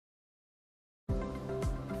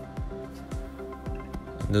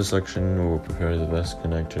In this section, we will prepare the VESC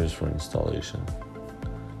connectors for installation.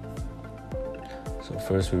 So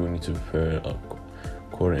first, we will need to prepare a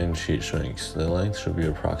 1/4-inch heat shrinks. The length should be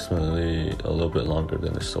approximately a little bit longer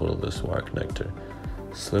than the solderless wire connector.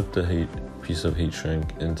 Slip the piece of heat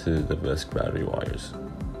shrink into the VESC battery wires.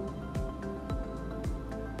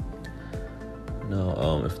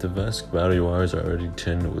 Now, if the VESC battery wires are already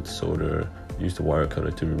tinned with solder, use the wire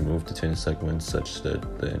cutter to remove the tin segments such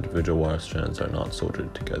that the individual wire strands are not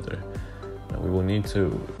soldered together. Now, we will need to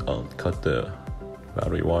cut the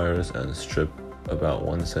battery wires and strip about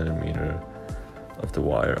 1 centimeter of the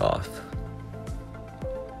wire off.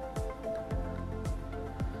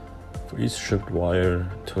 For each stripped wire,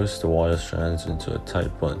 twist the wire strands into a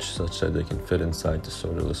tight bunch such that they can fit inside the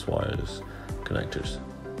solderless wires connectors.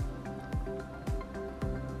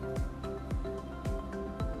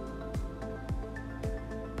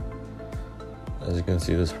 As you can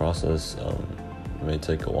see, this process may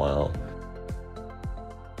take a while.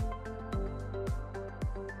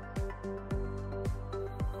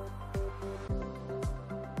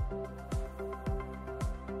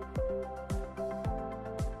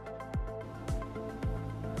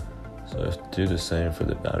 So do the same for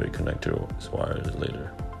the battery connector wires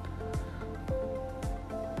later.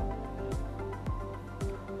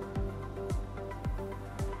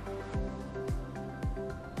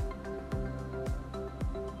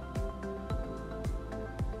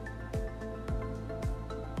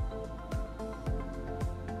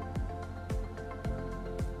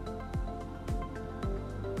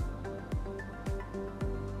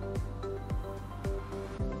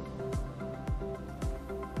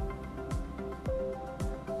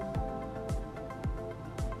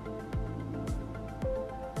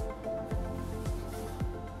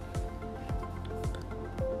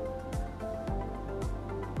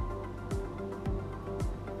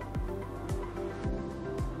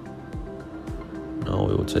 Now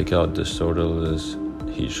we will take out the solderless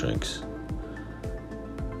heat shrinks,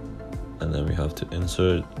 and then we have to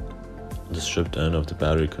insert the stripped end of the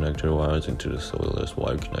battery connector wires into the solderless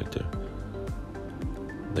wire connector.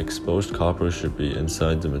 The exposed copper should be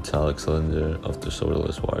inside the metallic cylinder of the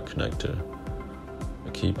solderless wire connector.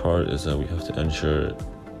 A key part is that we have to ensure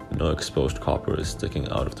no exposed copper is sticking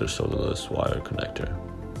out of the solderless wire connector.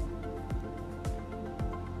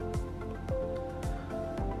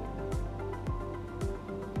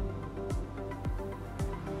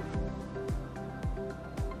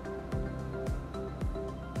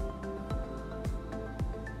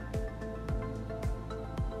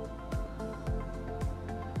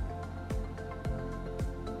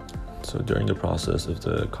 So during the process, if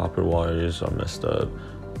the copper wires are messed up,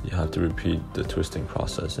 you have to repeat the twisting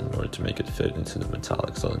process in order to make it fit into the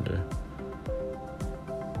metallic cylinder.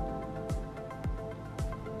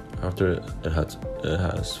 After it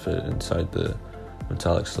has fit inside the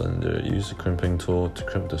metallic cylinder, use the crimping tool to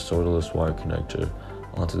crimp the solderless wire connector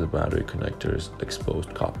onto the battery connector's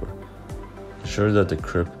exposed copper. Ensure that the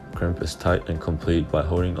crimp is tight and complete by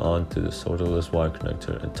holding on to the solderless wire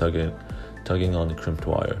connector and tugging on the crimped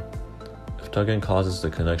wire. If tugging causes the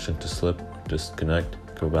connection to slip or disconnect,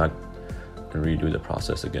 go back and redo the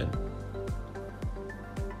process again.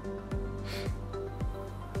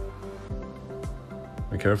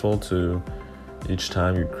 Be careful to each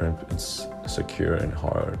time you crimp it's secure and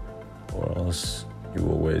hard, or else you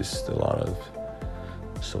will waste a lot of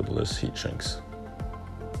solderless heat shrinks.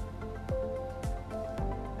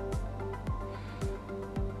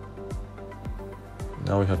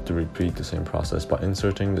 Now we have to repeat the same process by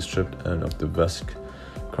inserting the stripped end of the VESC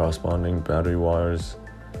corresponding battery wires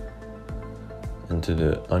into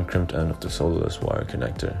the uncrimped end of the solderless wire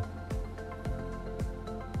connector.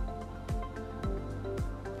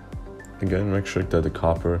 Again, make sure that the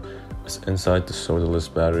copper is inside the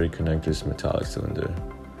solderless battery connector's metallic cylinder,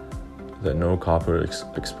 that no copper is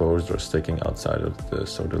exposed or sticking outside of the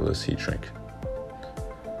solderless heat shrink.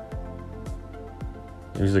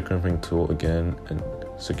 Use the crimping tool again and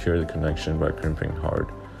secure the connection by crimping hard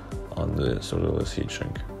on the solderless heat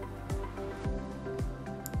shrink.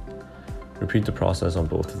 Repeat the process on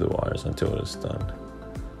both of the wires until it is done.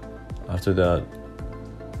 After that,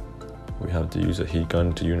 we have to use a heat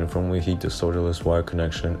gun to uniformly heat the solderless wire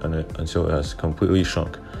connection until it has completely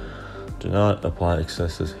shrunk. Do not apply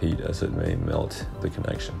excessive heat as it may melt the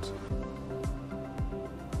connections.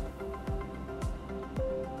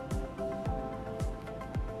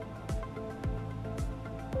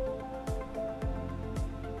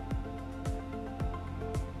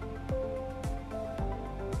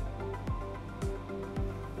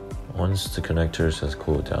 Once the connectors has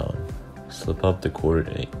cooled down, slip up the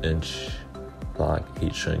 1/4-inch black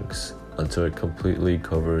heat shrinks until it completely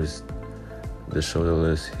covers the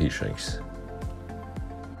shoulderless heat sinks.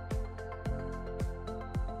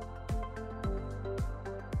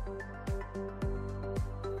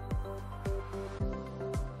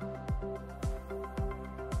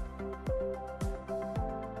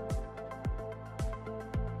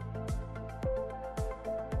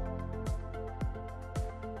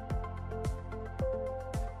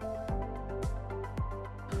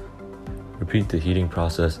 Repeat the heating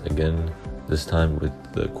process again, this time with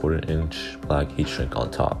the 1/4 inch black heat shrink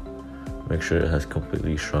on top. Make sure it has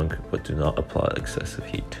completely shrunk, but do not apply excessive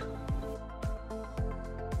heat.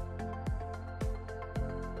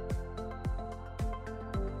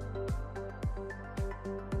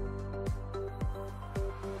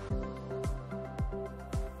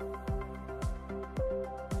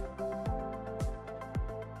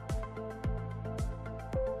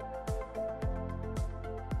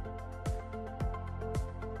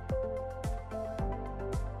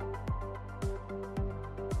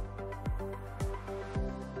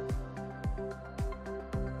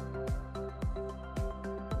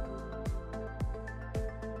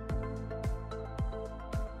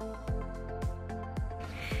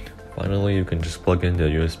 Finally, you can just plug in the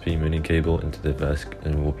USB mini cable into the VESC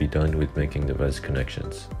and we'll be done with making the VESC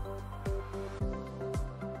connections.